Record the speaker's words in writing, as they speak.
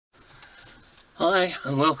Hi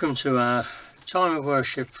and welcome to our time of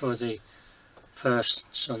worship for the first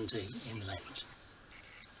Sunday in Lent.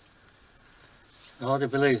 I hardly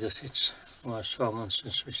believe that it's almost 12 months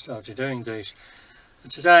since we started doing these, but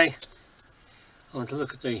today I want to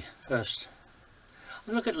look at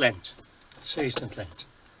Lent, the season of Lent,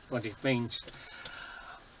 what it means,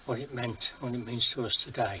 what it meant, what it means to us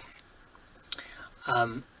today.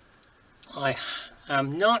 I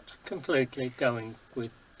am not completely going with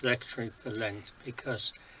lectionary for Lent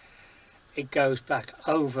because it goes back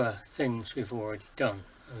over things we've already done.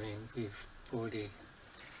 I mean, we've already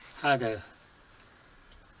had a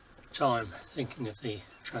time thinking of the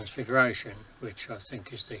Transfiguration, which I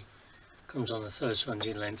think comes on the third Sunday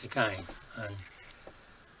in Lent again, and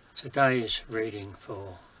today's reading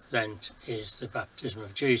for Lent is the baptism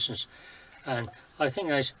of Jesus, and I think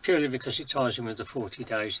that's purely because it ties in with the 40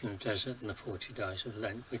 days in the desert and the 40 days of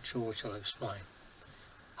Lent, which I'll explain.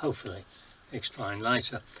 Hopefully explain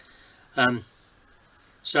later.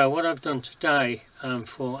 So what I've done today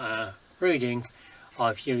for our reading,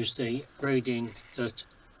 I've used the reading that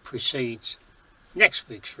precedes next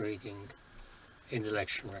week's reading in the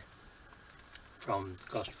lectionary from the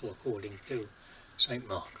Gospel according to St.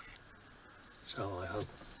 Mark. So I hope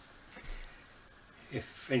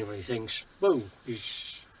if anybody thinks, whoa,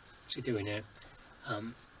 what's he doing here?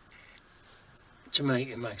 To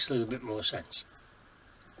me it makes a little bit more sense.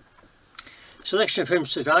 Selection of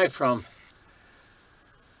hymns today from,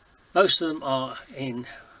 most of them are in,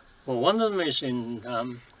 well, one of them is in,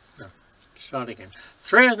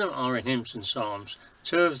 three of them are in hymns and psalms,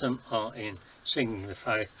 two of them are in singing the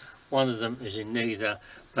faith, one of them is in neither,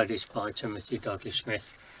 but it's by Timothy Dudley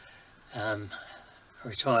Smith, a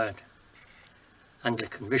retired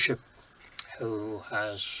Anglican bishop who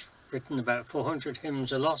has written about 400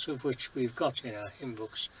 hymns, a lot of which we've got in our hymn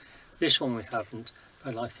books. This one we haven't,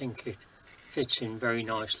 but I think it fits in very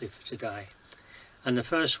nicely for today. And the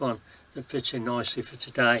first one that fits in nicely for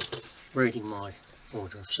today, reading my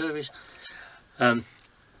order of service, we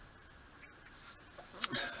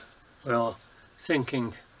are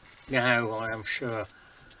thinking now, I am sure,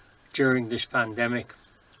 during this pandemic,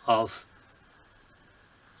 of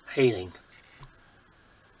healing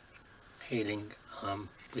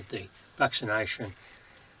with the vaccination,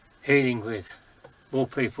 healing with more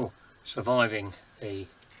people surviving the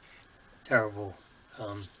terrible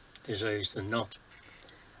disease than not.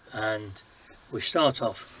 And we start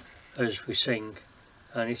off as we sing,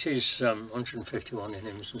 and it is 151 in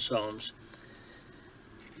hymns and psalms.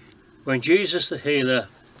 When Jesus the healer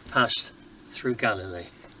passed through Galilee.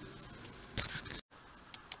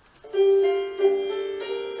 When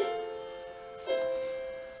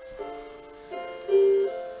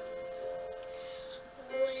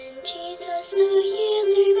Jesus the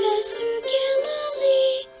healer passed through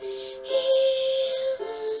Galilee, heal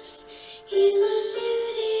us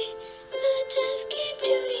today. The deaf came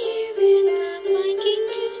to hear and the blind came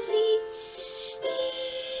to see.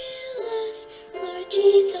 Heal us, Lord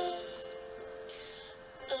Jesus.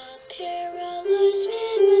 A paralyzed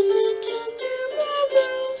man was let down through a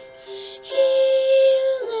roof.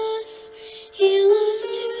 Heal us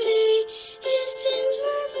today. His sins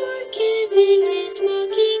were forgiven, his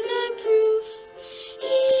walking are proof.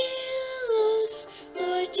 Heal us,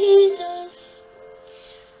 Lord Jesus.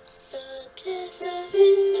 The death of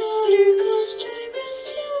his daughter caused Jairus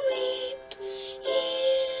to weep.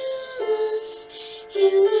 Heal us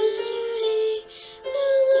today. The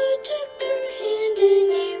Lord took her hand and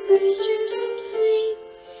he raised her from sleep.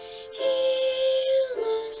 Heal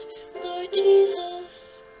us, Lord Jesus.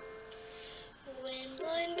 When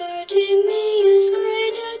blind Bartimaeus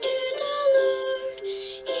cried out to the Lord,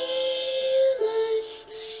 heal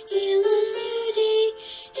us today.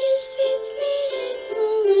 His faith made him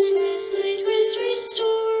whole and his sight was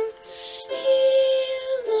restored.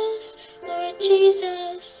 Heal us, Lord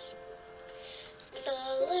Jesus. The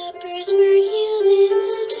lepers were healed and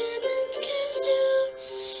the demons cast out.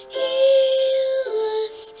 Heal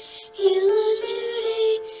us today.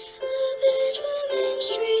 The bent woman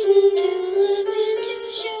straightened to laugh and to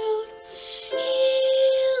shout.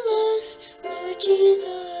 Heal us, Lord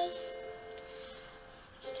Jesus.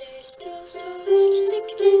 There's still so much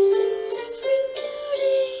sickness and suffering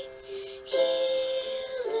today.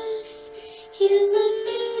 Heal us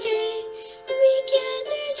today. We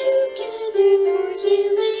gather together for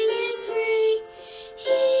healing and pray.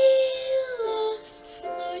 Heal us,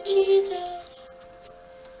 Lord Jesus.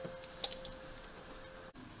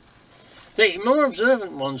 The more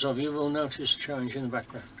observant ones of you will notice change in the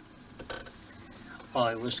background.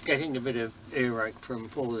 I was getting a bit of earache from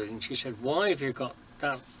Pauline. She said, why have you got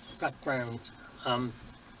that background?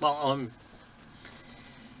 Well, I'm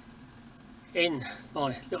in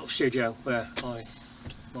my little studio where my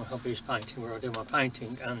hobby is painting, where I do my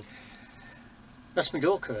painting, and that's my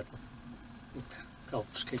door curtain.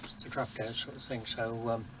 Helps keeps the draft out, sort of thing.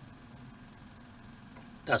 So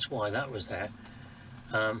that's why that was there.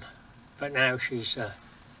 But now she's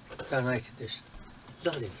donated this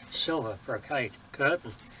lovely silver brocade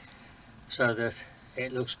curtain so that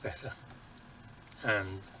it looks better,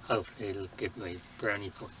 and hopefully it'll give me brownie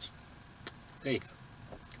points. There you go.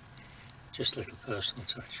 Just a little personal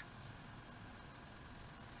touch.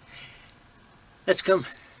 Let's come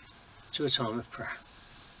to a time of prayer.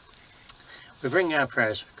 We bring our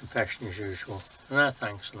prayers of confession as usual, and our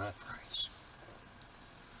thanks and our praise.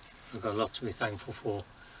 We've got a lot to be thankful for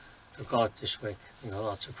God this week. We've got a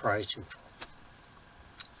lot to praise Him for.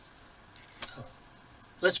 So,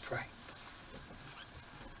 let's pray.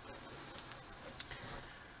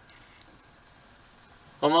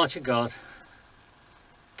 Almighty God,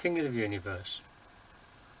 King of the universe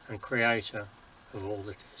and Creator of all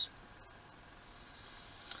that is.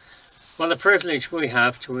 Well, the privilege we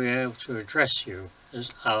have to be able to address you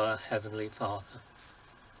as our Heavenly Father.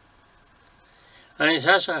 And it's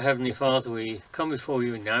as our Heavenly Father we come before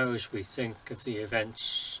you now as we think of the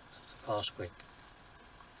events of the past week.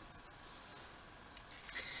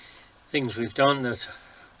 Things we've done that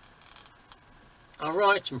are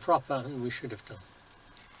right and proper and we should have done.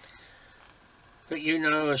 But you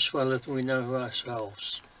know us well than we know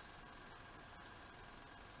ourselves.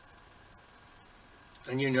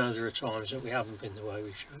 And you know there are times that we haven't been the way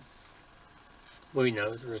we should. We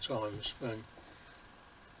know there are times when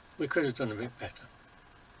we could have done a bit better.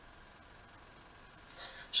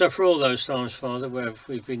 So for all those times, Father, where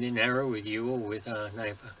we've been in error with you or with our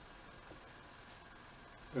neighbour,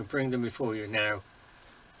 we bring them before you now,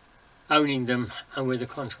 owning them and with a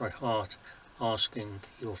contrite heart, asking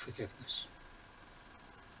your forgiveness.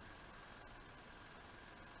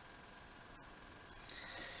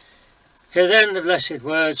 Hear then the blessed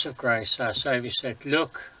words of grace. Our Saviour said,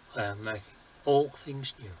 "Look, I am making all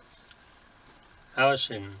things new. Our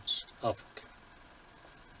sins are forgiven."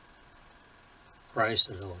 Praise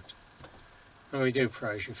the Lord. And we do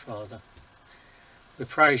praise you, Father. We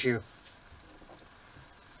praise you,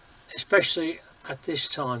 especially at this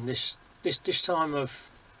time, this time of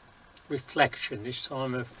reflection, this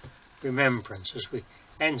time of remembrance, as we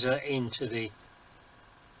enter into the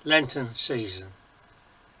Lenten season.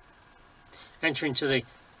 Enter into the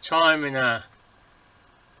time in our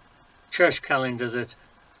church calendar that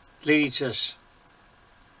leads us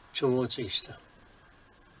towards Easter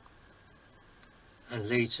and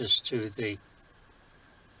leads us to the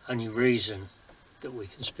only reason that we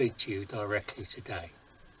can speak to you directly today,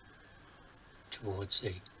 towards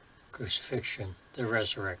the crucifixion, the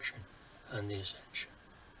resurrection and the ascension.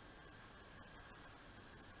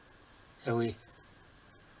 So we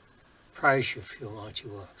praise you for your mighty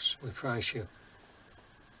works. We praise you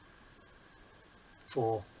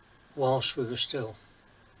for whilst we were still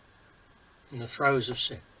in the throes of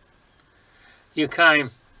sin, you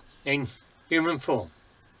came in human form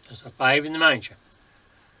as a babe in the manger.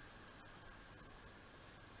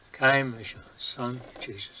 You came as your Son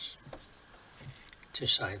Jesus to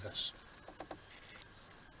save us.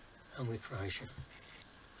 And we praise you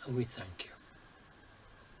and we thank you.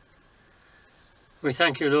 We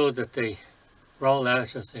thank you, Lord, that the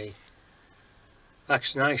rollout of the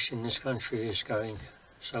vaccination in this country is going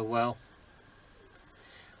so well.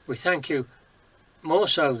 We thank you more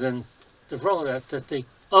so than the rollout that the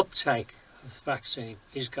uptake of the vaccine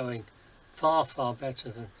is going far, far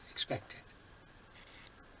better than expected.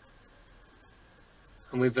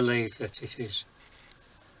 And we believe that it is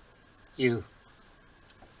you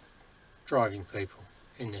driving people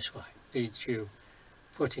in this way. It's you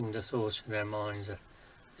putting the thoughts in their minds that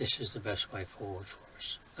this is the best way forward for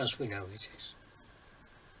us, as we know it is.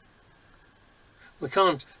 We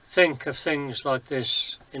can't think of things like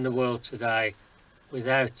this in the world today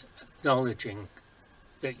without acknowledging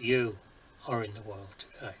that you are in the world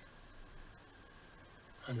today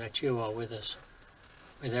and that you are with us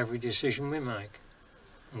with every decision we make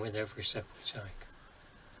and with every step we take.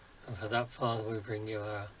 And for that, Father, we bring you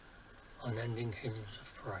our unending hymns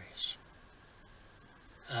of praise,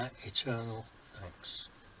 our eternal thanks.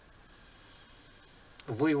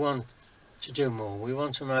 We want to do more. We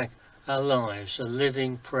want to make our lives a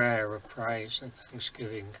living prayer of praise and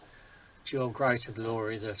thanksgiving to your greater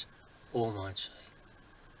glory, that all might see.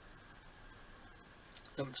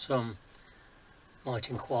 That some might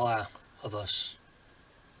inquire of us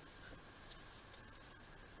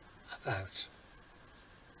about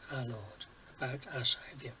our Lord, about our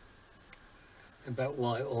Saviour, about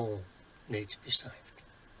why all need to be saved.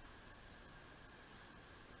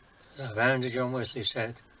 As our founder John Wesley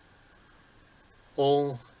said,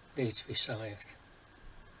 all need to be saved.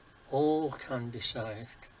 All can be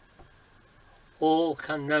saved. All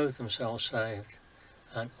can know themselves saved,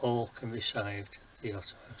 and all can be saved to the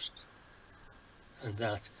uttermost. And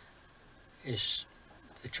that is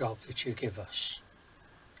the job that you give us.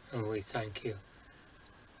 And we thank you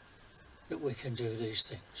that we can do these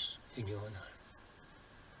things in your name.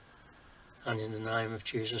 And in the name of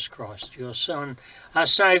Jesus Christ, your Son, our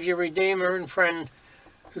Saviour, Redeemer and Friend,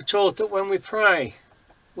 who taught that when we pray,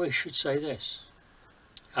 we should say this: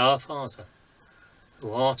 Our Father,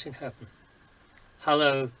 who art in heaven,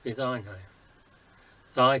 hallowed be thy name.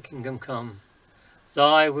 Thy kingdom come,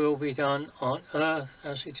 thy will be done on earth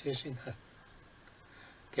as it is in heaven.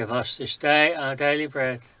 Give us this day our daily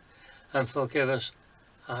bread, and forgive us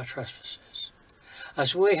our trespasses,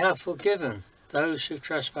 as we have forgiven those who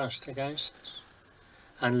trespassed against us.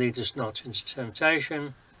 And lead us not into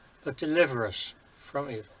temptation, but deliver us from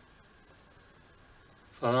evil.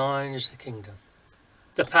 For thine is the kingdom,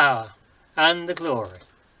 the power, and the glory,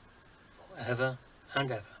 for ever and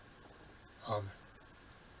ever. Amen.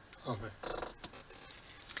 Amen.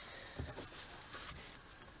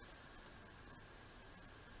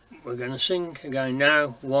 We're going to sing again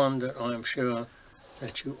now, one that I am sure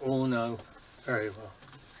that you all know very well,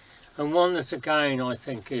 and one that again I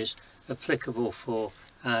think is applicable for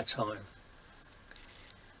our time.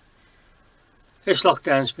 This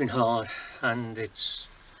lockdown's been hard, and it's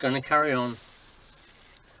going to carry on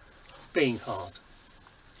being hard.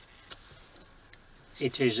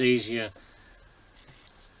 It is easier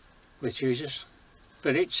with Jesus,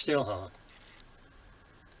 but it's still hard.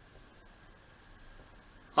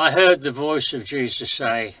 I heard the voice of Jesus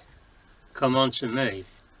say, "Come unto me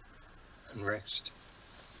and rest."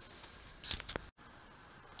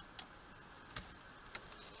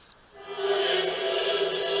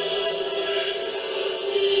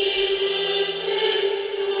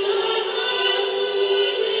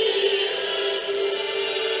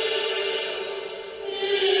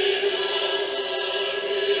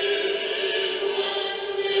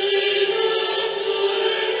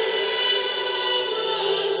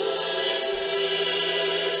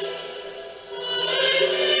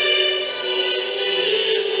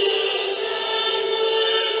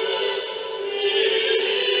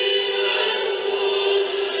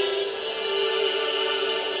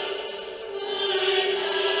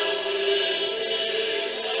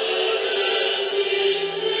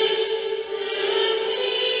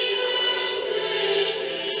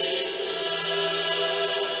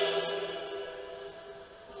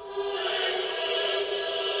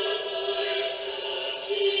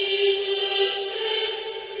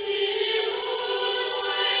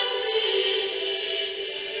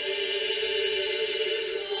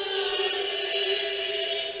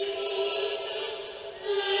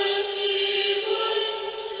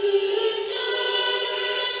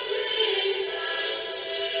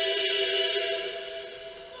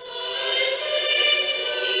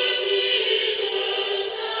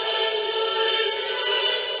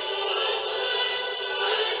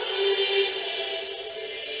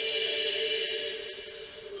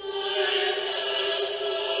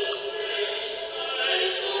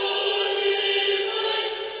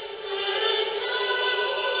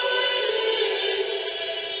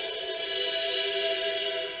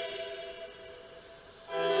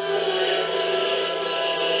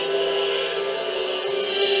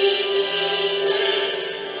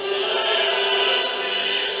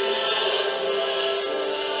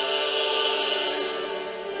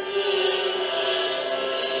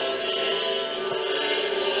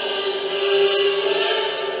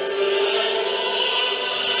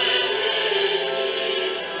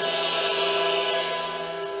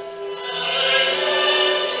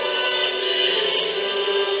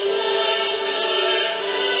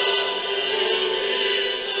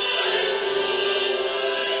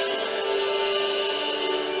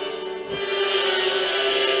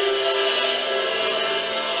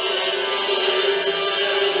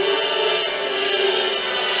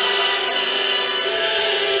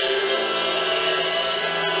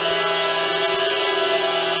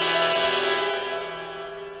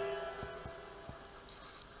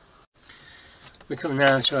 We come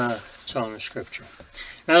now to our time of scripture.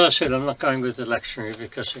 Now, as I said, I'm not going with the lectionary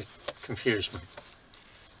because it confused me.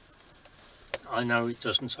 I know it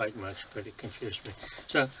doesn't take much, but it confused me.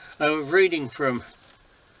 So, reading from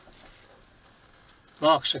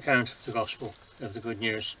Mark's account of the Gospel of the Good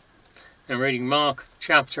News. And reading Mark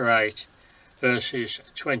chapter 8, verses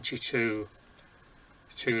 22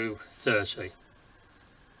 to 30.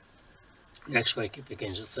 Next week it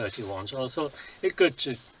begins at 31, so I thought it good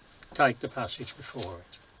to take the passage before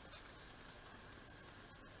it.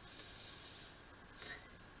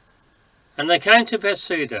 And they came to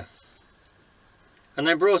Bethsaida, and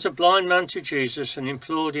they brought a blind man to Jesus and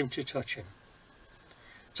implored him to touch him.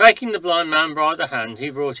 Taking the blind man by the hand, he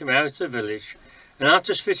brought him out of the village, and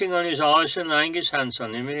after spitting on his eyes and laying his hands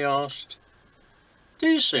on him, he asked, "Do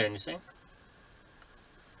you see anything?"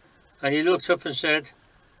 And he looked up and said,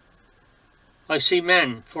 "I see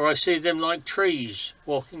men, for I see them like trees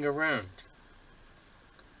walking around."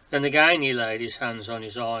 Then again he laid his hands on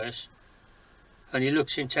his eyes, and he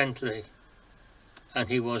looked intently, and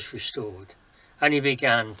he was restored, and he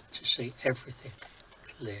began to see everything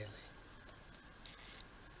clearly.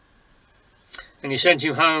 And he sent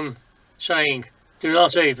him home, saying, "Do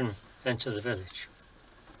not even enter the village."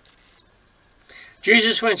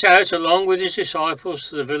 Jesus went out along with his disciples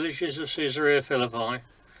to the villages of Caesarea Philippi,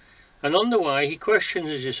 and on the way he questioned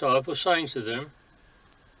his disciples, saying to them,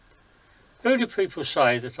 "Who do people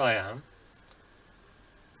say that I am?"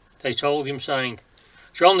 They told him, saying,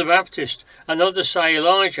 "John the Baptist, and others say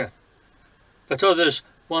Elijah, but others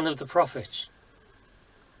one of the prophets."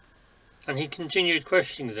 And he continued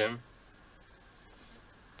questioning them,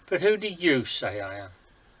 "But who do you say I am?"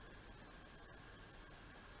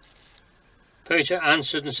 Peter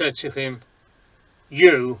answered and said to him,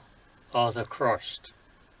 "You are the Christ."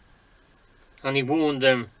 And he warned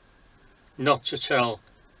them not to tell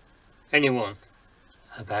anyone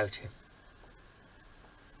about him.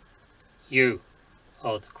 You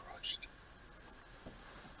are the Christ.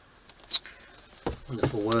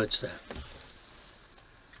 Wonderful words there.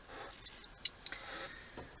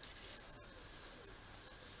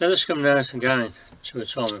 Let us come now again to a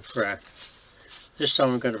time of prayer. This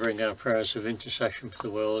time we're going to bring our prayers of intercession for the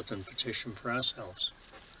world and petition for ourselves,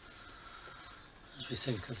 as we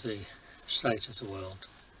think of the state of the world,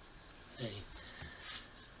 the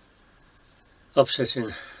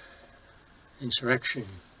upsetting insurrection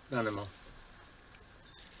in Panama,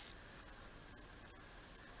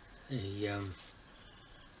 the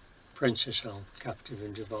princess held captive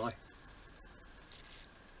in Dubai,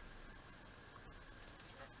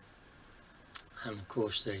 and of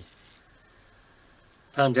course the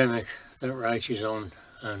pandemic that rages on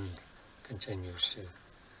and continues to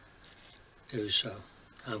do so,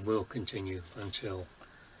 and will continue until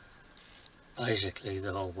basically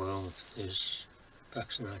the whole world is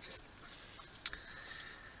vaccinated.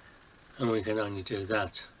 And we can only do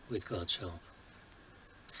that with God's help.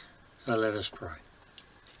 So let us pray.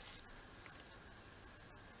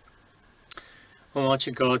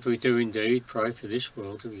 Almighty God, we do indeed pray for this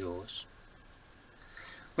world of yours.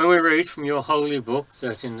 When we read from your holy book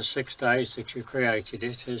that in the 6 days that you created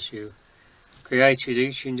it, as you created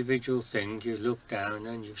each individual thing, you looked down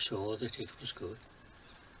and you saw that it was good.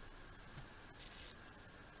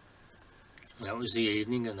 And that was the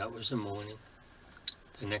evening and that was the morning.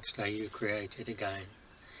 The next day you created again.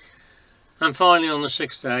 And finally on the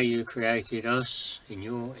 6th day you created us in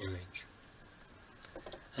your image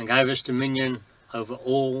and gave us dominion over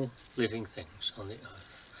all living things on the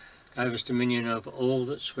earth. Gave us dominion over all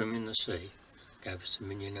that swim in the sea. Gave us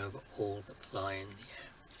dominion over all that fly in the air.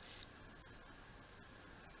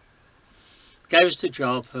 Gave us the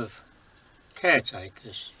job of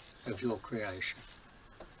caretakers of your creation.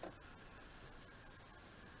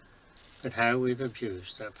 But how we've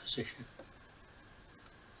abused that position.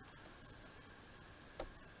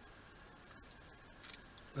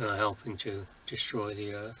 We are helping to destroy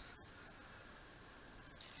the earth.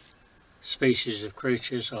 Species of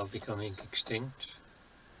creatures are becoming extinct.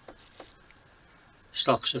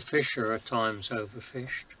 Stocks of fish are at times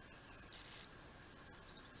overfished.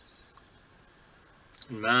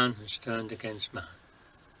 And man has turned against man.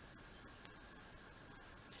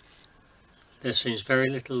 There seems very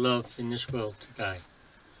little love in this world today.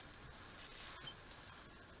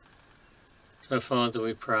 So Father,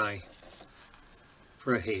 we pray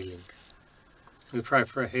for a healing. We pray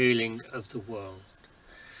for a healing of the world.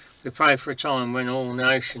 We pray for a time when all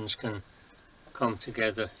nations can come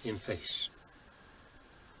together in peace.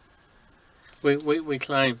 We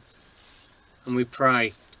claim and we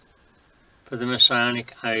pray for the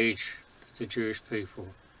Messianic age that the Jewish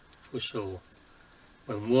people foresaw,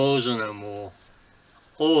 when wars are no more,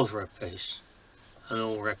 all are at peace, and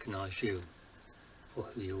all recognise you for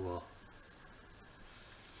who you are.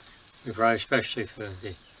 We pray especially for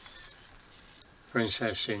the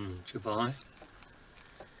princess in Dubai.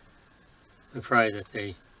 We pray that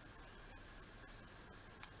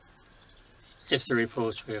if the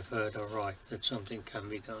reports we have heard are right, that something can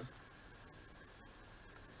be done.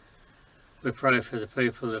 We pray for the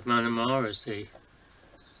people of Myanmar as the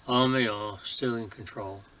army are still in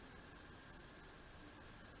control.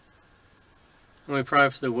 And we pray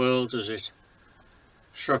for the world as it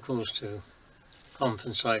struggles to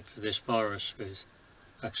compensate for this virus with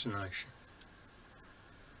vaccination.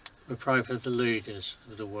 We pray for the leaders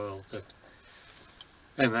of the world that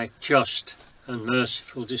they make just and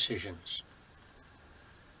merciful decisions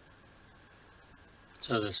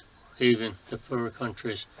so that even the poorer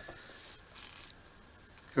countries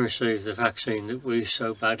can receive the vaccine that we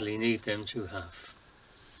so badly need them to have.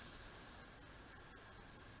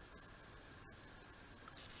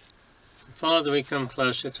 And Father, we come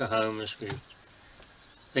closer to home as we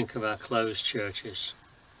think of our closed churches,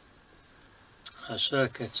 our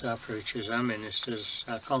circuits, our preachers, our ministers,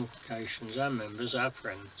 our congregations, our members, our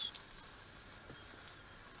friends.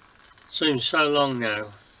 It seems so long now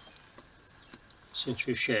since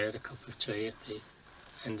we've shared a cup of tea at the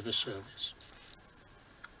end of a service.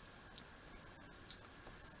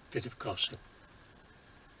 Bit of gossip,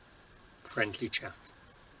 friendly chat,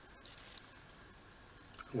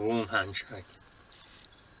 a warm handshake.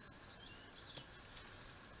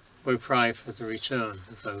 We pray for the return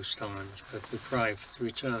of those times, but we pray for the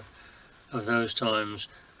return of those times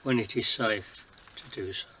when it is safe to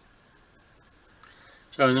do so.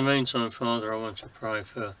 So in the meantime, Father, I want to pray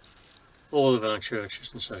for all of our churches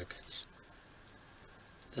and circuits,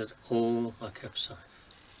 that all are kept safe,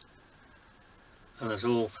 and that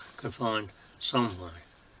all can find some way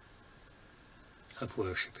of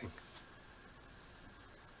worshipping.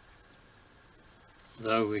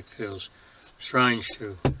 Though it feels strange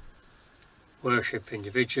to worship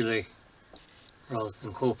individually rather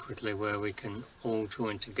than corporately, where we can all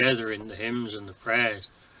join together in the hymns and the prayers,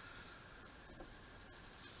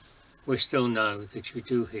 we still know that you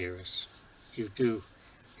do hear us. You do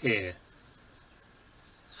hear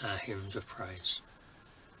our hymns of praise,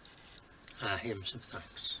 our hymns of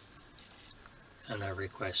thanks, and our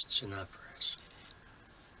requests and our prayers.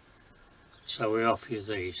 So we offer you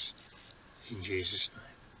these in Jesus' name.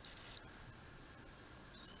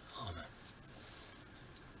 Amen.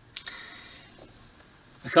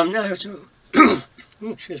 We come now to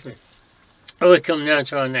excuse me. We come now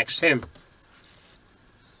to our next hymn.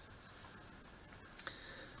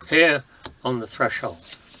 Here on the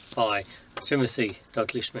Threshold by Timothy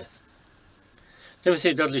Dudley Smith.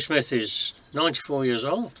 Timothy Dudley Smith is 94 years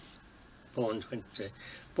old, born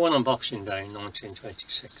on Boxing Day in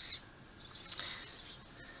 1926.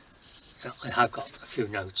 I have got a few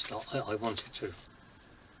notes that I wanted to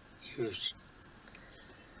use.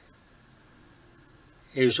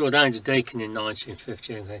 He was ordained a deacon in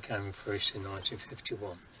 1950 and became a priest in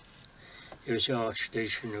 1951. He was the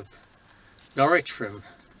Archdeacon of Norwich from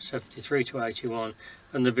 73 to 81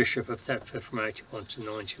 and the Bishop of Thetford from 81 to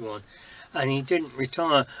 91, and he didn't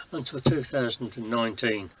retire until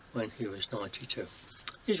 2019 when he was 92.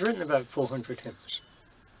 He's written about 400 hymns.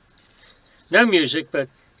 No music, but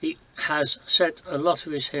he has set a lot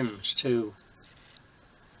of his hymns to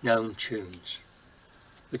known tunes,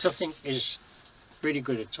 which I think is really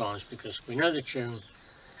good at times because we know the tune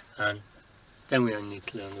and then we only need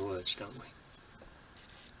to learn the words, don't we?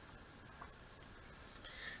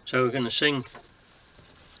 So we're going to sing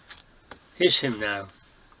his hymn now,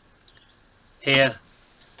 Here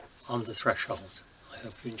on the Threshold. I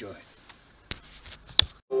hope you enjoy it.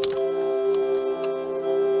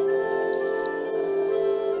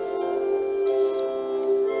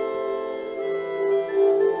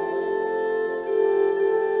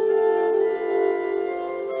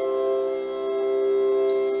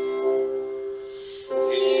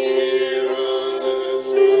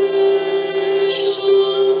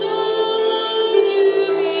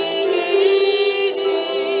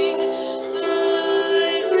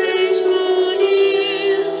 Grace, Lord,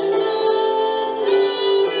 hear,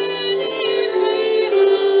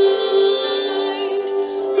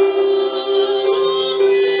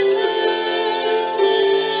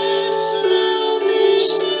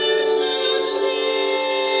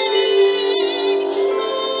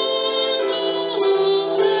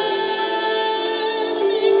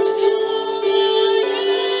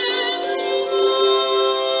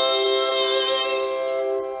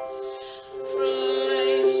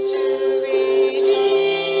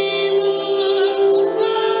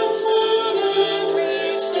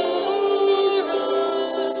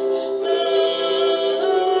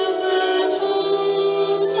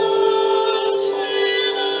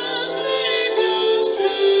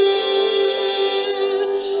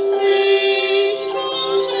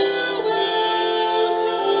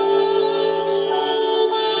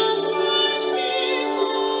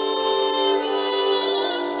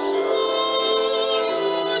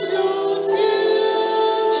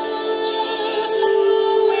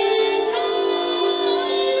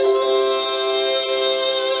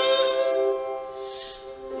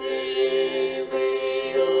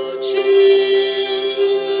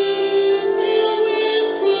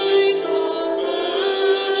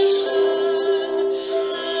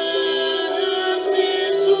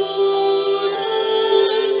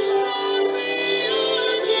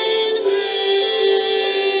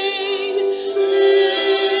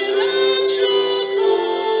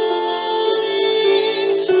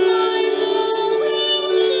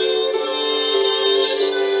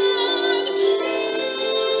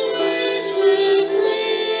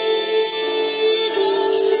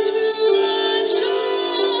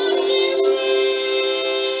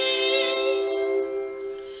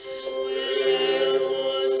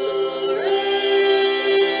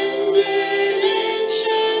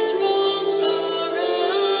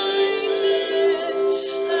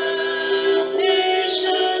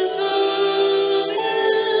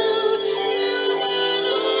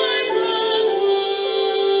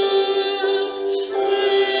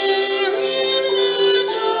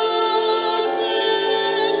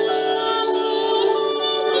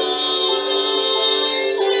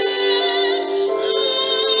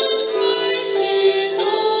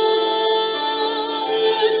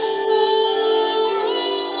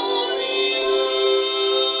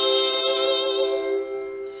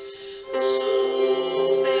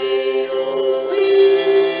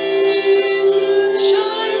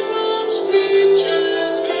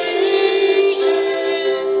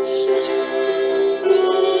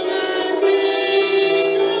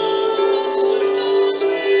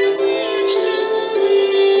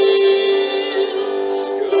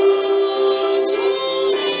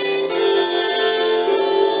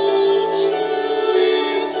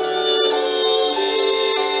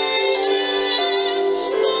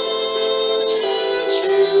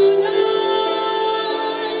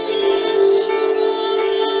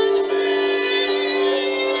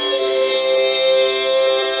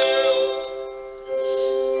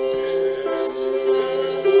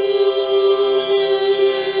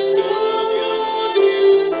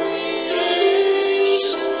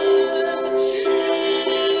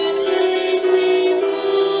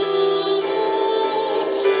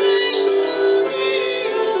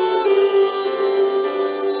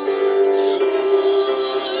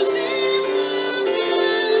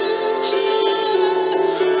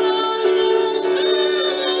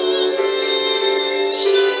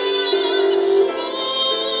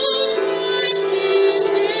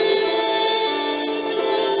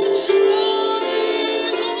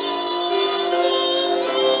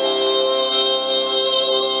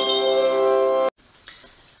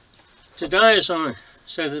 today, as I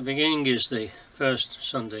said at the beginning, is the first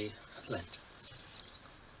Sunday of Lent.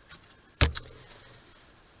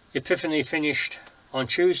 Epiphany finished on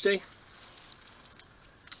Tuesday,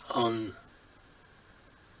 on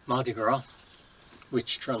Mardi Gras,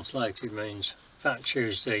 which translated means Fat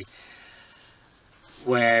Tuesday,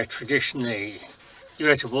 where traditionally you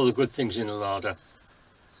ate up all the good things in the larder,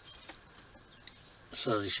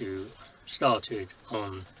 so that you started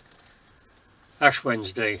on Ash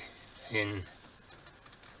Wednesday in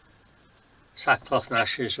sackcloth and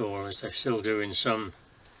ashes, or as they still do in some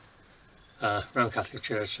Roman Catholic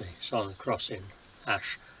Church, they sign the cross in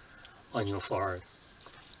ash on your forehead.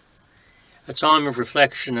 A time of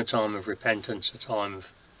reflection, a time of repentance, a time of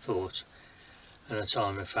thought, and a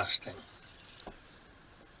time of fasting.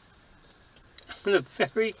 And a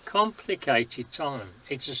very complicated time.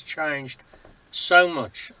 It has changed so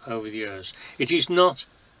much over the years. It is not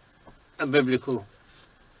a biblical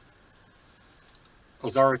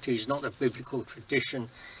authority, it's not a biblical tradition.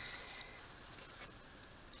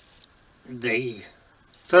 The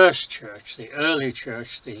first church, the early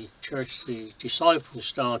church the disciples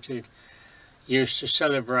started, used to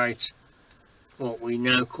celebrate what we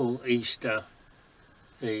now call Easter,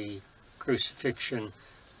 the crucifixion,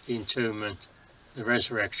 the entombment, the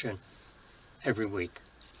resurrection, every week.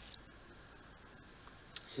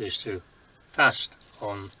 Used to fast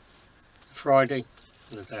on the Friday,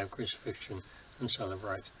 on the day of crucifixion, and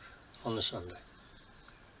celebrate on the Sunday.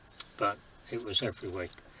 But it was every week.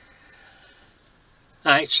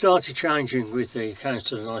 It started changing with the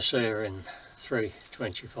Council of Nicaea in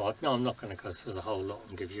 325. No, I'm not going to go through the whole lot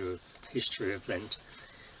and give you a history of Lent,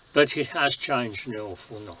 but it has changed an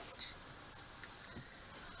awful lot.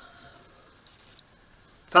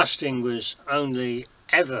 Fasting was only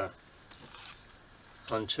ever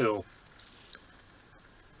until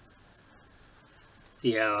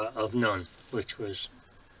the hour of none, which was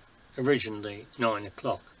originally 9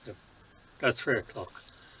 o'clock, 3 o'clock,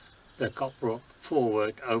 that got brought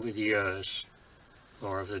forward over the years,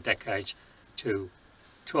 or over the decades, to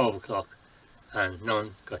 12 o'clock, and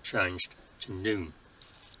none got changed to noon.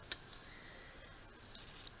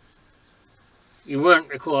 You weren't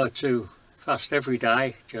required to fast every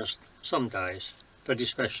day, just some days, but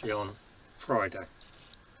especially on Friday.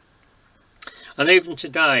 And even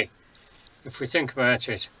today, if we think about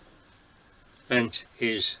it, Lent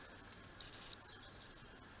is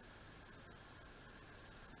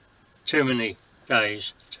too many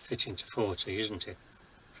days to fit into 40, isn't it?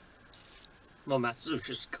 My maths have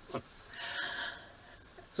just gone.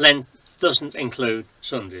 Lent doesn't include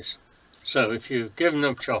Sundays, so if you've given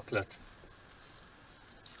up chocolate,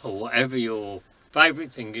 or whatever your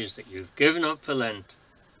favourite thing is that you've given up for Lent,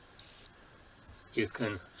 you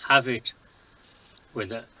can have it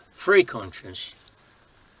with a free conscience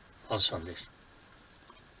on Sundays,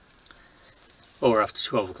 or after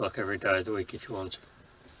 12 o'clock every day of the week if you want to.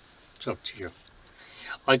 It's up to you.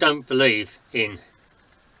 I don't believe in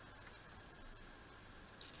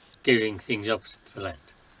giving things up for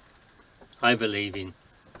Lent. I believe in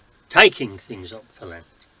taking things up for Lent.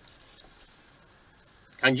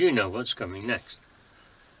 And you know what's coming next.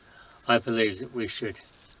 I believe that we should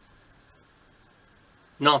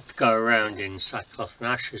not go around in sackcloth and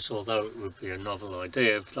ashes, although it would be a novel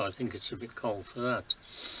idea, but I think it's a bit cold for that.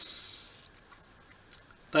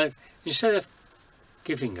 But instead of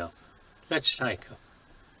giving up, let's take up.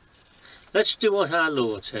 Let's do what our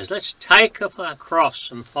Lord says. Let's take up our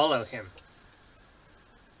cross and follow him.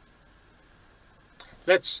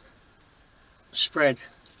 Let's spread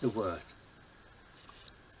the word.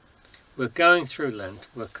 We're going through Lent.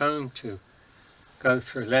 We're going to go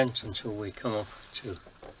through Lent until we come up to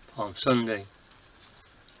Palm Sunday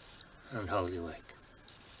and Holy Week.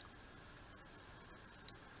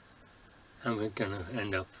 And we're going to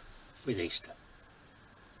end up with Easter.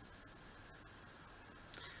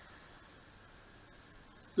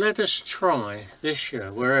 Let us try this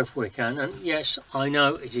year wherever we can, and yes, I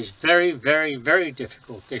know it is very, very, very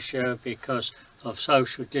difficult this year because of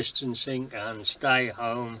social distancing and stay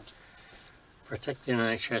home, protect the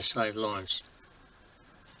NHS, save lives.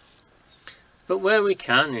 But where we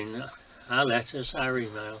can, in our letters, our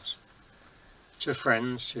emails, to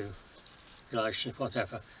friends, to relations,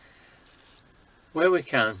 whatever, where we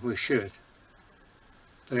can, we should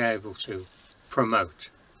be able to promote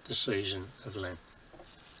the season of Lent.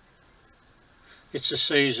 It's a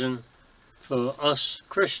season for us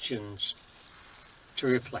Christians to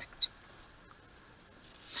reflect.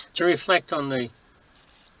 To reflect on the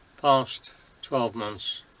past 12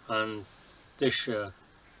 months, and this year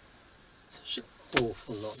there's an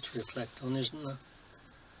awful lot to reflect on, isn't there?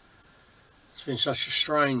 It's been such a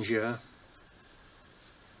strange year,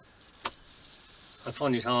 I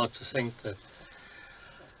find it hard to think that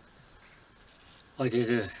I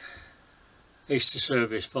did a Easter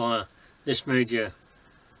service via this media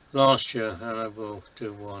last year, and I will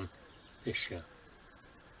do one this year.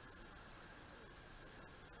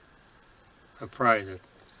 I pray that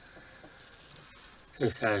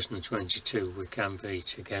 2022 we can be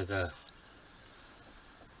together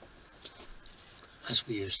as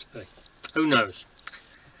we used to be. Who knows?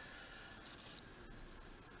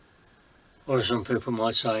 Or as some people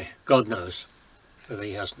might say, God knows, but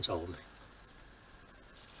he hasn't told me.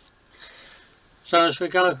 So as we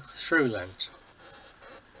go through Lent,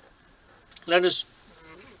 let's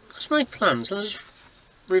make plans. Let us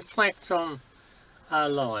reflect on our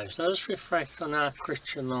lives. Let us reflect on our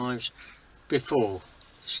Christian lives before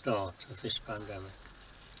the start of this pandemic.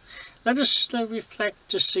 Let us reflect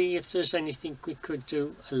to see if there's anything we could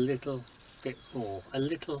do a little bit more, a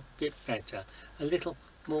little bit better, a little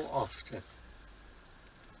more often.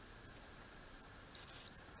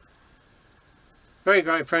 A very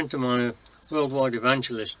great friend of mine, a worldwide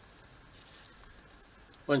evangelist,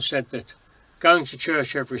 once said that going to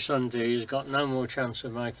church every Sunday has got no more chance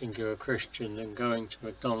of making you a Christian than going to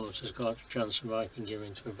McDonald's has got a chance of making you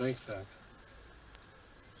into a beef burger.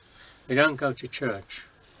 We don't go to church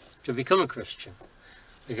to become a Christian.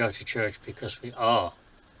 We go to church because we are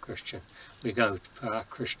Christian. We go for our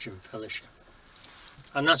Christian fellowship.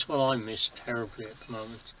 And that's what I miss terribly at the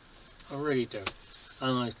moment. I really do.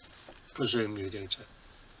 And I presume you do too.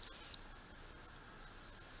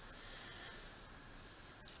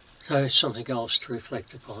 So it's something else to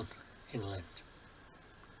reflect upon in Lent.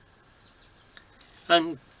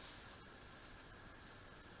 And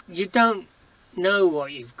you don't know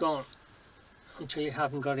what you've got until you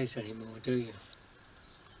haven't got it anymore, do you?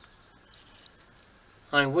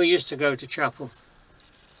 I mean, we used to go to chapel.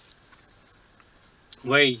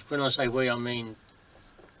 We, when I say we, I mean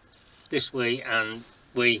this we and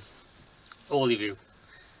we, all of you.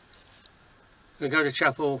 We go to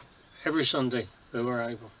chapel every Sunday we were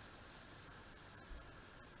able.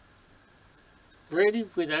 Really,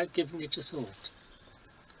 without giving it a thought.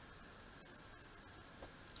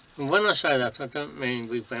 And when I say that, I don't mean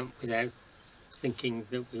we went without thinking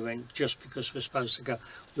that we went just because we're supposed to go.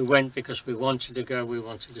 We went because we wanted to go, we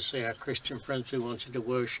wanted to see our Christian friends, we wanted to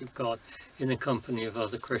worship God in the company of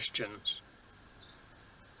other Christians.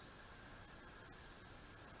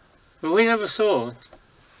 But we never thought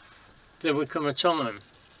there would come a time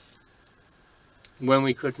when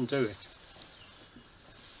we couldn't do it.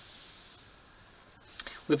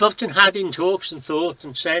 We've often had in talks and thought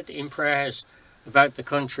and said in prayers about the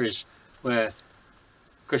countries where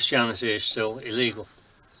Christianity is still illegal,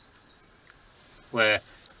 where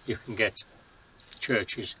you can get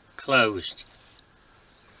churches closed,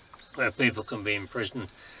 where people can be imprisoned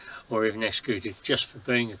or even executed just for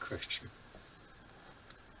being a Christian.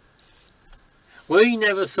 We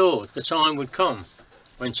never thought the time would come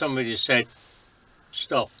when somebody said,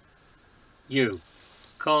 stop, you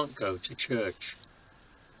can't go to church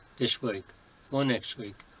this week or next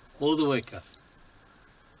week or the week after.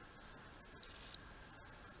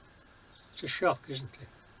 It's a shock, isn't it?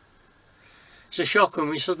 It's a shock when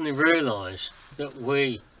we suddenly realise that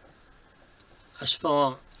we, as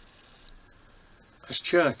far as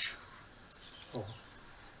church, or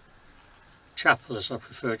chapel as I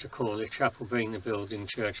prefer to call it, chapel being the building,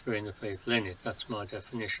 church being the people in it, that's my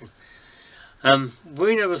definition.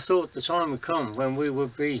 We never thought the time would come when we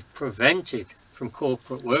would be prevented from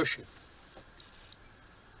corporate worship.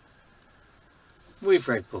 We've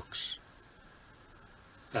read books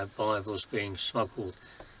about Bibles being smuggled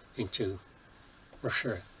into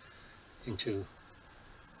Russia, into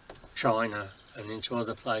China and into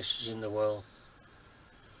other places in the world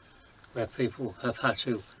where people have had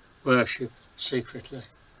to worship secretly,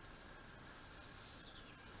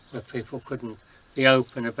 where people couldn't be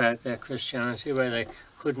open about their Christianity, where they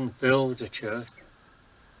couldn't build a church.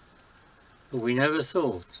 But we never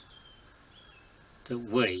thought that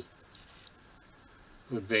we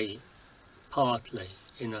would be partly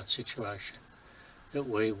in that situation, that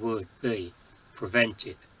we would be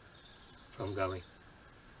prevented from going.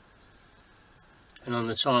 And on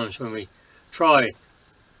the times when we tried,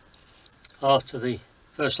 after the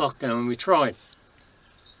first lockdown, when we tried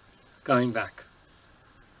going back,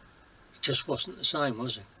 it just wasn't the same,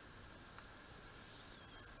 was it?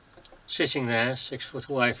 Sitting there 6 foot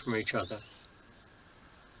away from each other,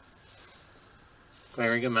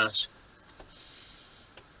 wearing a mask,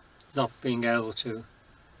 not being able to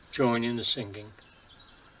join in the singing.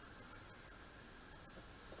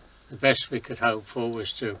 The best we could hope for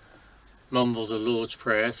was to mumble the Lord's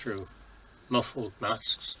Prayer through muffled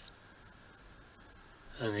masks.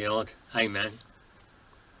 and the odd amen.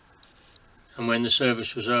 And when the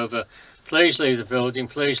service was over, please leave the building,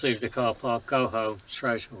 please leave the car park, go home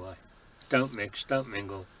straight away. Don't mix, don't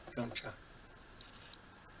mingle, don't chat.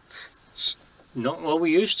 It's not what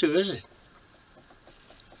we used to, is it?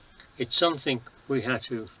 It's something we had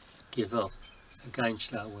to give up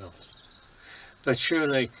against our will. But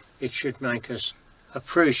surely it should make us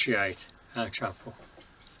appreciate our chapel.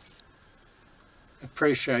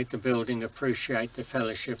 Appreciate the building, appreciate the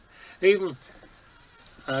fellowship. Even,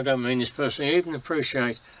 I don't mean this personally, even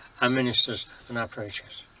appreciate our ministers and our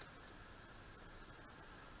preachers.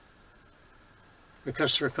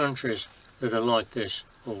 Because there are countries that are like this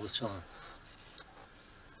all the time.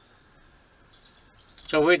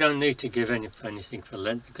 So we don't need to give anything for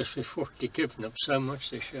Lent because we've already given up so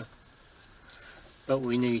much this year. But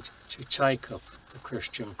we need to take up the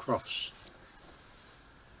Christian cross.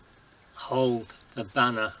 Hold the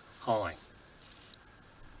banner high.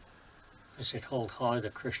 As it hold high the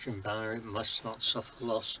Christian banner, it must not suffer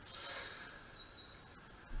loss.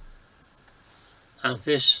 And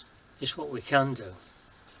this is what we can do,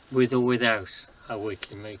 with or without our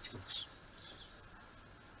weekly meetings.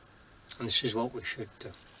 And this is what we should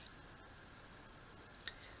do.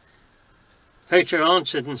 Peter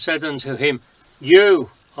answered and said unto him,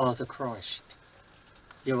 You are the Christ.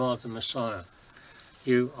 You are the Messiah.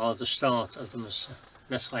 You are the start of the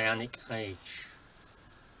Messianic age.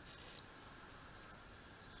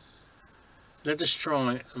 Let us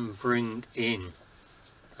try and bring in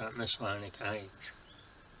that Messianic age.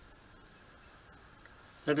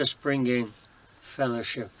 Let us bring in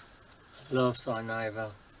fellowship. Love thy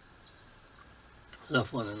neighbour.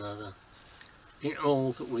 Love one another in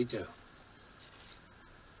all that we do.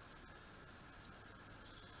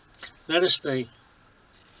 Let us be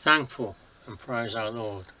thankful and praise our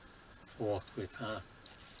Lord for what we've had.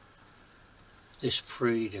 This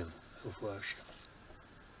freedom of worship.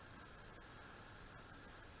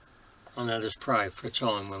 And let us pray for a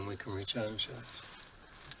time when we can return to it.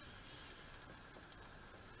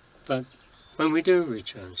 But when we do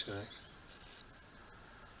return to it,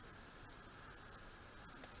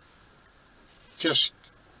 just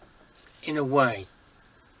in a way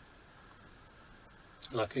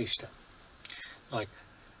like Easter, like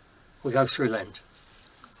we go through Lent,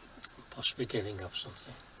 possibly giving up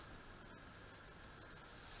something.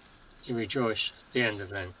 You rejoice at the end of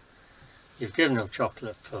Lent. You've given up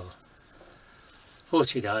chocolate for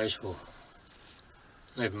 40 days or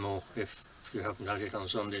maybe more if you haven't had it on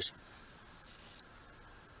Sundays.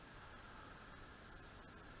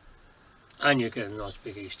 And you get a nice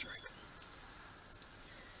big Easter egg.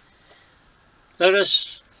 Let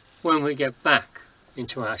us, when we get back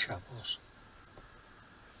into our chapels,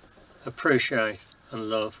 appreciate and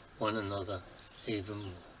love one another even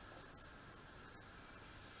more.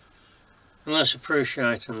 And let's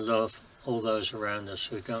appreciate and love all those around us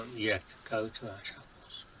who don't yet go to our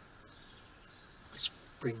chapels. Let's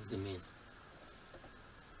bring them in.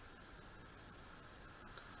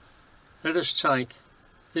 Let us take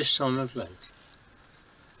this time of Lent,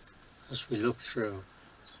 as we look through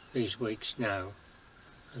these weeks now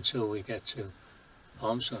until we get to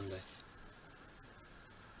Palm Sunday.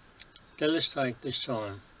 Let us take this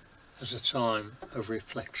time as a time of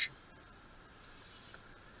reflection.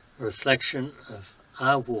 A reflection of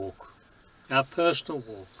our walk, our personal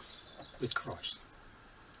walk with Christ.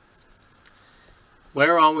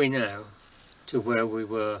 Where are we now to where we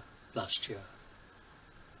were last year?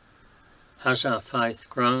 Has our faith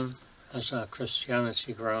grown? Has our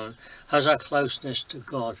Christianity grown? Has our closeness to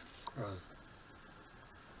God grown?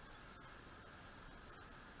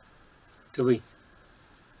 Do we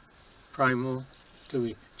pray more? Do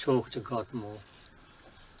we talk to God more?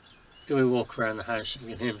 Do we walk around the house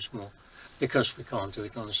singing hymns more? Because we can't do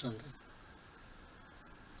it on a Sunday.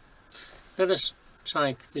 Let us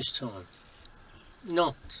take this time,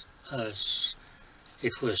 not as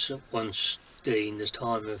it was once deemed a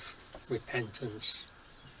time of repentance,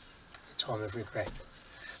 a time of regret,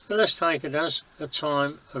 but let's take it as a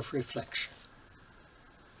time of reflection,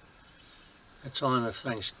 a time of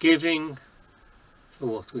thanksgiving for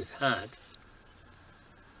what we've had,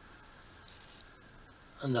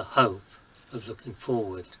 and the hope of looking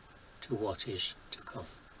forward to what is to come.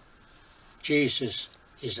 Jesus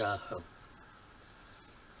is our hope.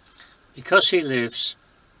 Because he lives,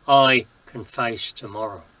 I can face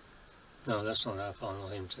tomorrow. No, that's not our final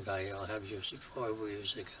hymn today. I have used it before, I will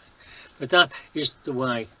use it again. But that is the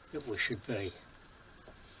way that we should be.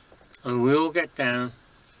 And we all get down.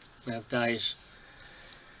 We have days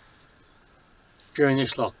during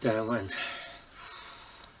this lockdown when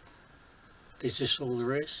is this all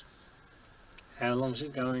there is? How long's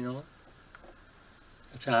it going on?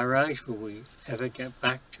 At our age, will we ever get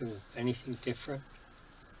back to anything different?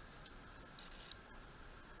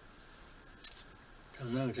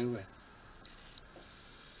 Don't know, do we?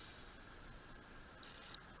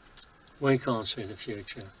 We can't see the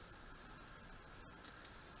future.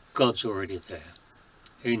 God's already there.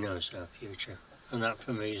 He knows our future, and that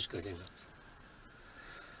for me is good enough.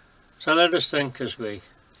 So let us think as we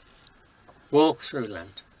walk through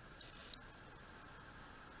Lent.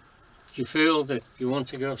 If you feel that you want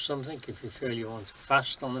to give something, if you feel you want to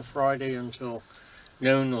fast on a Friday until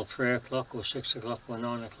noon or 3 o'clock or 6 o'clock or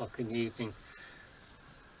 9 o'clock in the evening,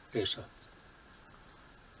 do so.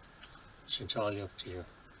 It's entirely up to you.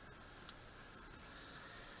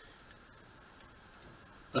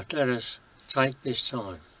 But let us take this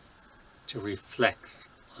time to reflect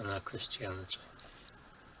on our Christianity.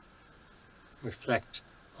 Reflect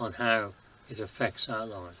on how it affects our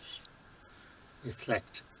lives.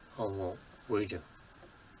 Reflect on what we do.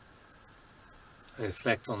 And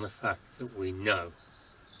reflect on the fact that we know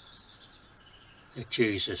that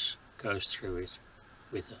Jesus goes through it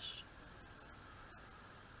with us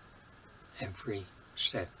every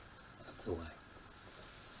step of the way.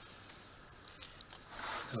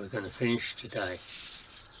 So we're going to finish today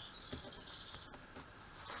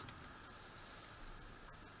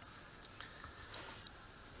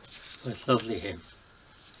with lovely hymn.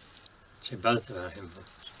 It's in both of our hymn books.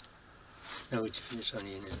 No, it's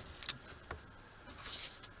only in it.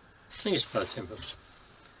 I think it's both hymn books.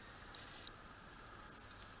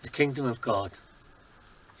 The kingdom of God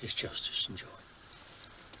is justice and joy.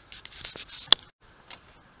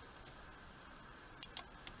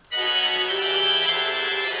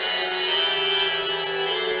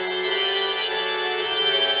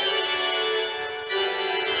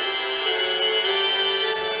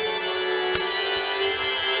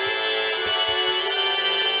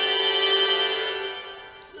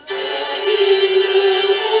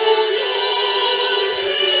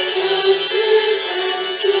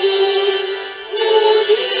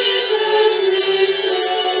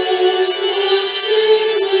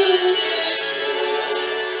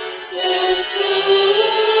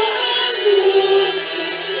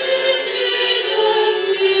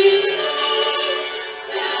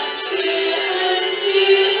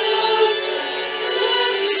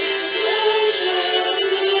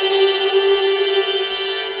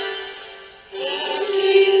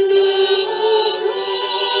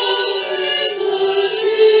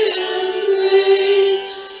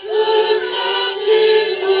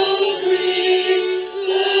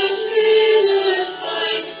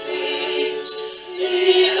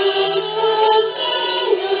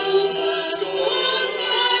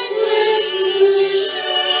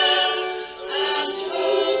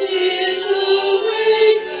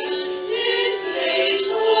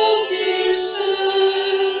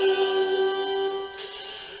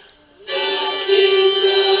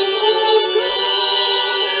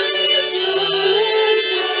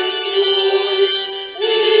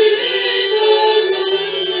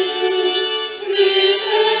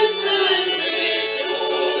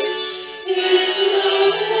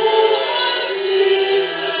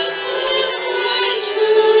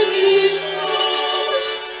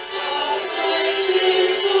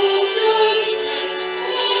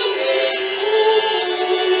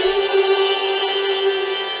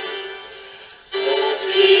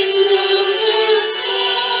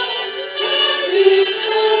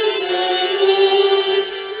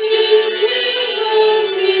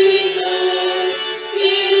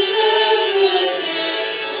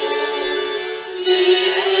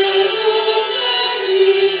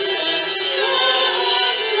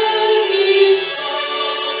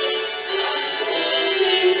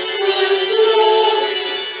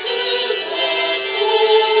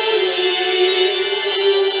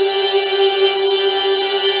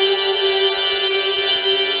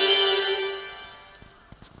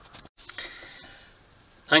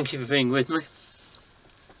 Thank you for being with me.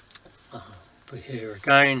 I'll be here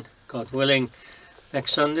again, God willing,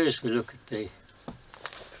 next Sunday as we look at the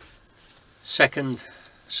second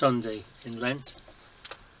Sunday in Lent.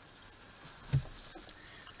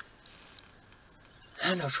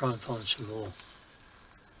 And I'll try and find some more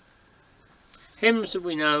hymns that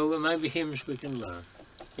we know, and maybe hymns we can learn.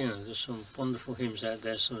 You know, there's some wonderful hymns out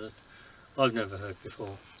there, some that I've never heard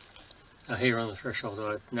before. Here on the Threshold,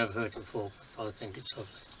 I've never heard it before, but I think it's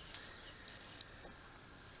lovely.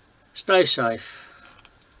 Stay safe.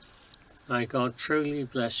 May God truly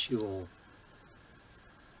bless you all.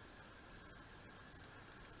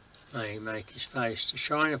 May He make His face to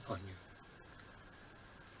shine upon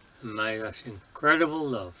you And may that incredible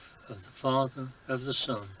love of the Father, of the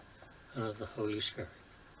Son, and of the Holy Spirit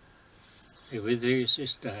be with you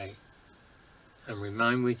this day and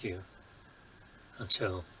remain with you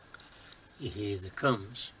until He either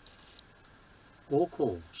comes or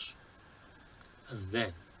calls, and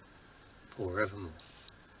then forevermore.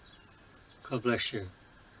 God bless you.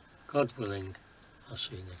 God willing, I'll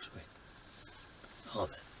see you next week.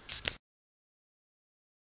 Amen.